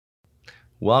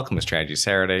Welcome to Strategy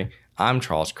Saturday. I'm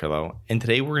Charles Crillo, and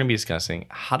today we're going to be discussing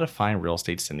how to find real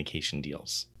estate syndication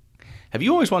deals. Have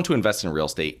you always wanted to invest in real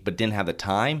estate but didn't have the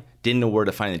time, didn't know where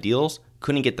to find the deals,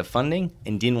 couldn't get the funding,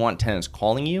 and didn't want tenants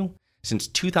calling you? Since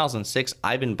 2006,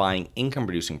 I've been buying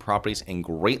income-producing properties in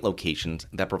great locations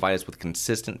that provide us with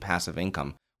consistent passive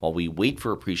income while we wait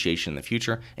for appreciation in the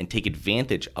future and take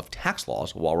advantage of tax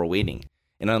laws while we're waiting.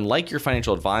 And unlike your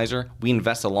financial advisor, we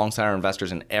invest alongside our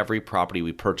investors in every property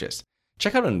we purchase.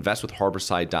 Check out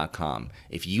investwithharborside.com.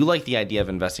 If you like the idea of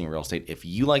investing in real estate, if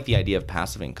you like the idea of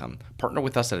passive income, partner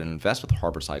with us at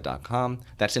investwithharborside.com.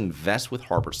 That's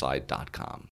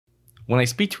investwithharborside.com. When I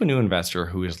speak to a new investor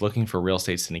who is looking for real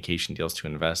estate syndication deals to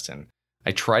invest in,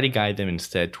 I try to guide them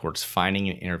instead towards finding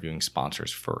and interviewing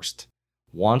sponsors first.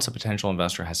 Once a potential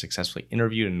investor has successfully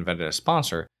interviewed and vetted a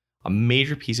sponsor, a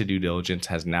major piece of due diligence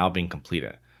has now been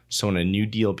completed. So when a new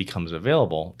deal becomes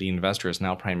available, the investor is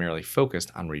now primarily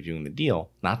focused on reviewing the deal,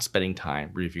 not spending time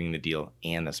reviewing the deal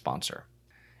and the sponsor.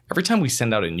 Every time we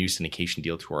send out a new syndication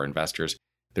deal to our investors,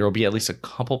 there will be at least a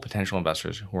couple potential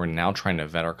investors who are now trying to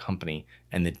vet our company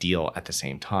and the deal at the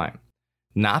same time.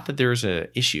 Not that there's an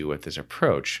issue with this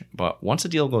approach, but once a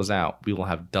deal goes out, we will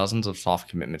have dozens of soft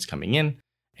commitments coming in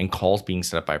and calls being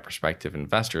set up by prospective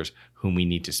investors whom we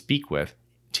need to speak with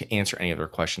to answer any of their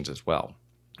questions as well.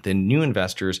 The new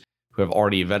investors who have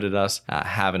already vetted us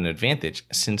have an advantage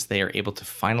since they are able to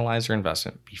finalize their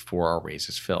investment before our raise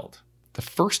is filled. The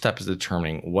first step is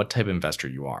determining what type of investor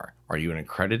you are. Are you an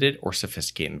accredited or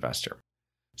sophisticated investor?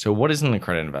 So what is an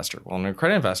accredited investor? Well, an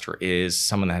accredited investor is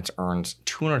someone that earns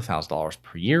 $200,000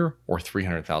 per year or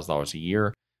 $300,000 a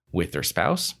year with their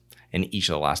spouse in each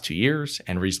of the last 2 years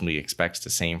and reasonably expects the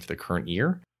same for the current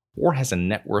year, or has a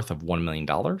net worth of $1 million,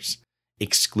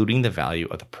 excluding the value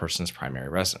of the person's primary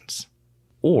residence.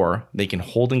 Or they can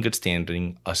hold in good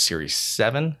standing a Series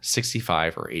 7,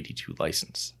 65, or 82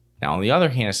 license. Now, on the other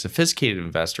hand, a sophisticated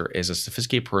investor is a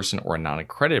sophisticated person or a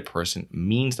non-accredited person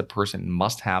means the person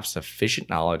must have sufficient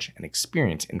knowledge and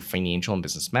experience in financial and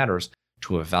business matters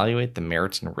to evaluate the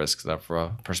merits and risks of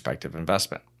a prospective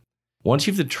investment. Once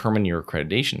you've determined your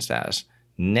accreditation status,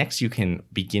 next you can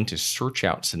begin to search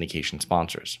out syndication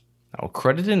sponsors. Now,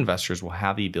 accredited investors will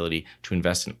have the ability to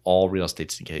invest in all real estate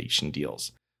syndication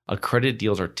deals. Accredited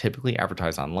deals are typically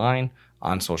advertised online,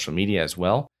 on social media as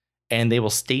well, and they will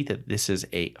state that this is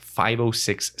a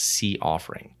 506C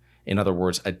offering. In other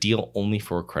words, a deal only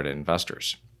for accredited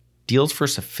investors. Deals for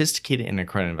sophisticated and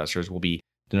accredited investors will be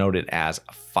denoted as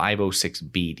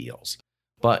 506B deals.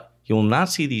 But you'll not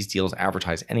see these deals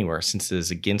advertised anywhere since it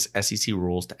is against SEC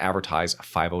rules to advertise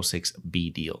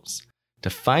 506B deals. To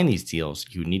find these deals,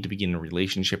 you need to begin a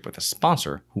relationship with a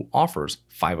sponsor who offers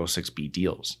 506B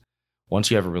deals. Once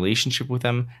you have a relationship with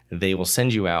them, they will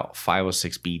send you out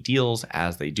 506B deals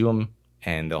as they do them,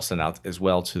 and they'll send out as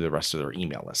well to the rest of their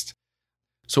email list.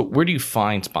 So where do you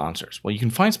find sponsors? Well, you can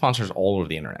find sponsors all over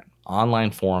the internet. Online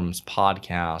forums,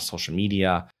 podcasts, social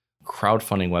media,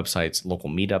 crowdfunding websites, local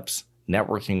meetups,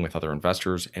 networking with other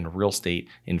investors, and real estate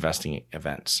investing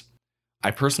events. I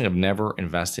personally have never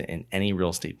invested in any real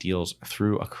estate deals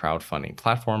through a crowdfunding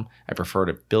platform. I prefer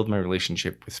to build my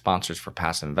relationship with sponsors for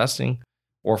passive investing,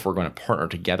 or if we're going to partner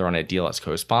together on a deal as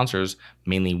co-sponsors,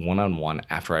 mainly one-on-one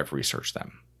after I've researched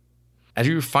them. As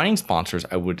you're finding sponsors,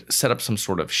 I would set up some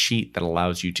sort of sheet that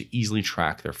allows you to easily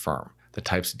track their firm, the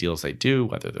types of deals they do,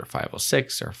 whether they're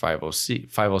 506 or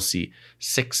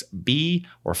 506B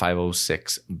or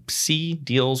 506C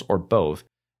deals or both,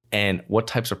 and what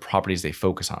types of properties they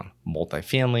focus on,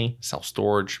 multifamily,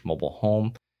 self-storage, mobile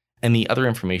home, and the other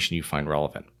information you find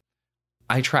relevant.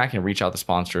 I track and reach out to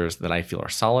sponsors that I feel are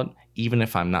solid, even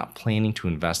if I'm not planning to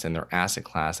invest in their asset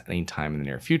class at any time in the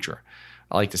near future.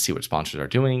 I like to see what sponsors are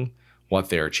doing, what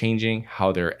they're changing,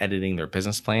 how they're editing their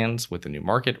business plans with the new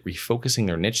market, refocusing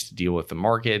their niche to deal with the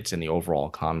markets and the overall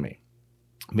economy.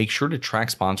 Make sure to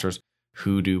track sponsors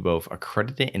who do both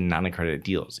accredited and non-accredited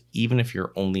deals, even if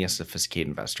you're only a sophisticated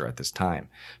investor at this time,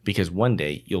 because one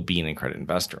day you'll be an accredited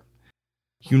investor.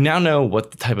 You now know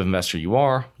what the type of investor you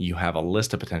are. You have a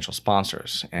list of potential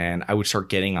sponsors, and I would start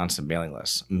getting on some mailing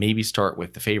lists. Maybe start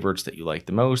with the favorites that you like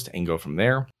the most and go from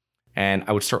there. And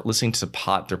I would start listening to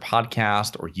their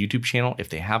podcast or YouTube channel if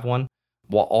they have one,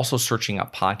 while also searching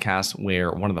out podcasts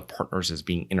where one of the partners is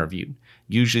being interviewed.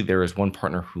 Usually there is one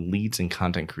partner who leads in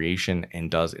content creation and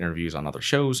does interviews on other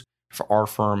shows. For our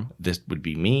firm, this would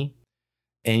be me.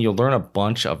 And you'll learn a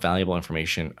bunch of valuable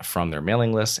information from their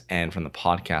mailing lists and from the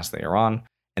podcast they are on.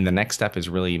 And the next step is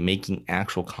really making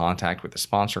actual contact with the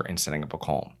sponsor and setting up a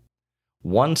call.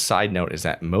 One side note is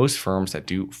that most firms that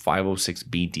do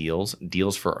 506B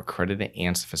deals for accredited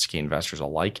and sophisticated investors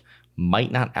alike,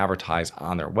 might not advertise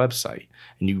on their website,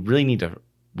 and you really need to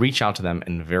reach out to them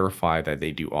and verify that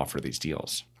they do offer these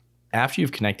deals. After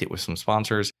you've connected with some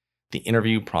sponsors, the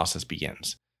interview process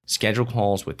begins. Schedule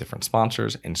calls with different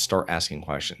sponsors and start asking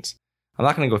questions. I'm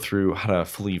not going to go through how to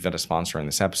fully vet a sponsor in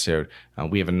this episode.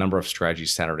 We have a number of Strategy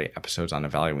Saturday episodes on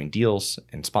evaluating deals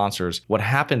and sponsors, what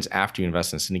happens after you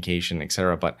invest in syndication,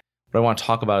 etc. But what I want to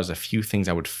talk about is a few things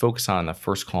I would focus on in the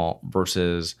first call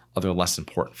versus other less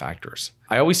important factors.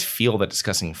 I always feel that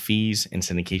discussing fees and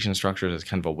syndication structures is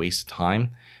kind of a waste of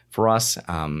time for us.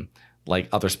 Like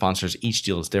other sponsors, each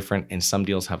deal is different, and some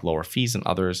deals have lower fees than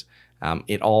others.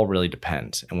 It all really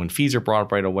depends. And when fees are brought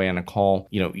up right away on a call,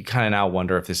 you kind of now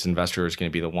wonder if this investor is going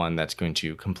to be the one that's going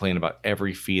to complain about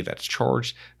every fee that's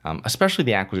charged, especially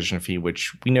the acquisition fee,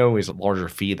 which we know is a larger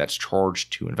fee that's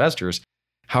charged to investors.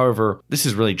 However, this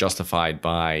is really justified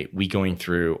by we going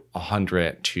through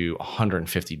 100 to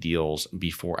 150 deals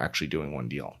before actually doing one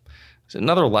deal. So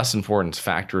another less important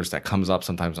factors that comes up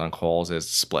sometimes on calls is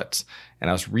splits. And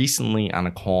I was recently on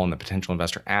a call and the potential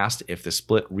investor asked if the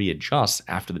split readjusts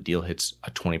after the deal hits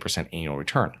a 20% annual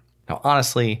return. Now,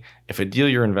 honestly, if a deal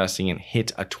you're investing in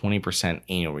hits a 20%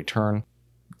 annual return,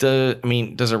 does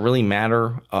it really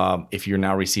matter if you're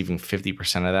now receiving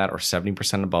 50% of that or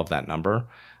 70% above that number?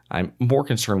 I'm more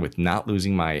concerned with not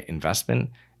losing my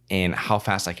investment and how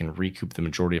fast I can recoup the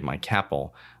majority of my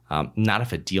capital. Not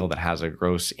if a deal that has a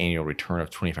gross annual return of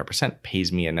 25%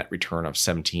 pays me a net return of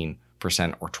 17%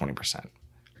 or 20%.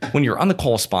 When you're on the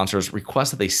call, sponsors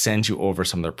request that they send you over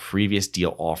some of their previous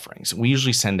deal offerings. We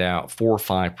usually send out 4 or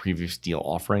 5 previous deal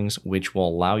offerings, which will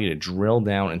allow you to drill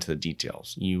down into the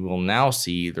details. You will now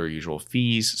see their usual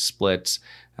fees, splits,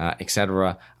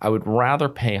 etc. I would rather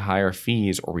pay higher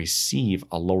fees or receive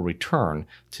a low return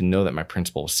to know that my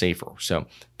principal is safer. So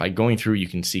by going through, you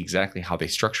can see exactly how they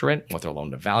structure it, what their loan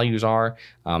to values are,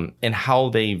 and how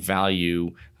they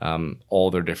value all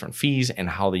their different fees and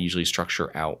how they usually structure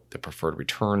out the preferred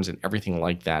returns and everything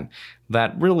like that.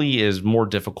 That really is more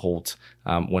difficult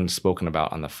when spoken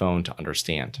about on the phone to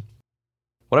understand.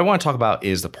 What I want to talk about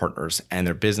is the partners and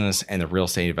their business and the real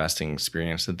estate investing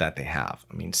experience that they have.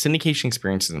 Syndication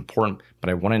experience is important, but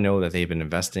I want to know that they've been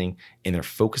investing in their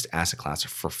focused asset class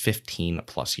for 15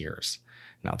 plus years.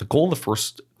 Now, the goal of the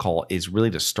first call is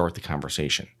really to start the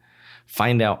conversation.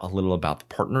 Find out a little about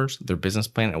the partners, their business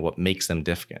plan, and what makes them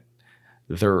different.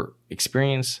 Their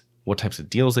experience, what types of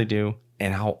deals they do,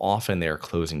 and how often they are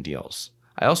closing deals.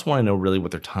 I also want to know really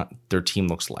what their team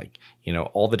looks like.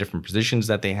 All the different positions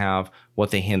that they have, what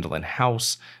they handle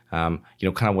in-house, kind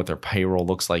of what their payroll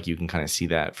looks like. You can kind of see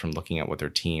that from looking at what their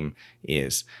team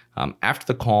is. After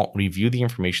the call, review the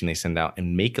information they send out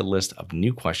and make a list of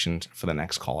new questions for the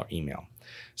next call or email.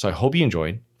 So I hope you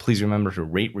enjoyed. Please remember to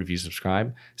rate, review,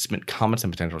 subscribe, submit comments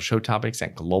and potential show topics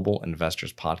at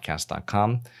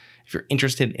globalinvestorspodcast.com. If you're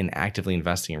interested in actively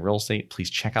investing in real estate, please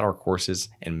check out our courses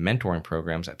and mentoring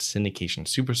programs at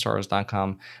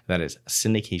syndicationsuperstars.com. That is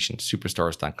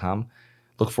syndicationsuperstars.com.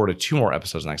 Look forward to 2 more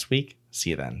episodes next week.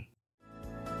 See you then.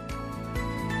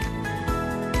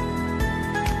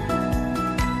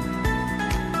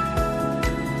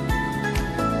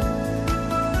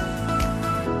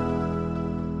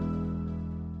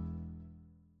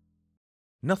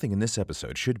 Nothing in this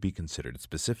episode should be considered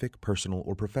specific, personal,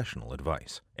 or professional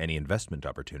advice. Any investment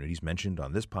opportunities mentioned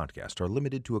on this podcast are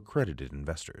limited to accredited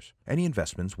investors. Any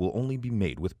investments will only be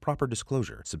made with proper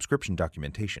disclosure, subscription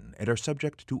documentation, and are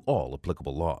subject to all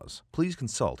applicable laws. Please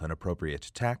consult an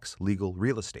appropriate tax, legal,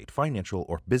 real estate, financial,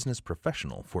 or business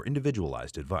professional for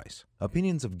individualized advice.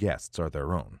 Opinions of guests are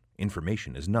their own.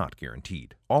 Information is not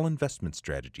guaranteed. All investment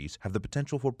strategies have the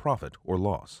potential for profit or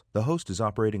loss. The host is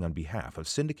operating on behalf of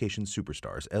Syndication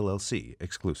Superstars, LLC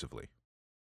exclusively.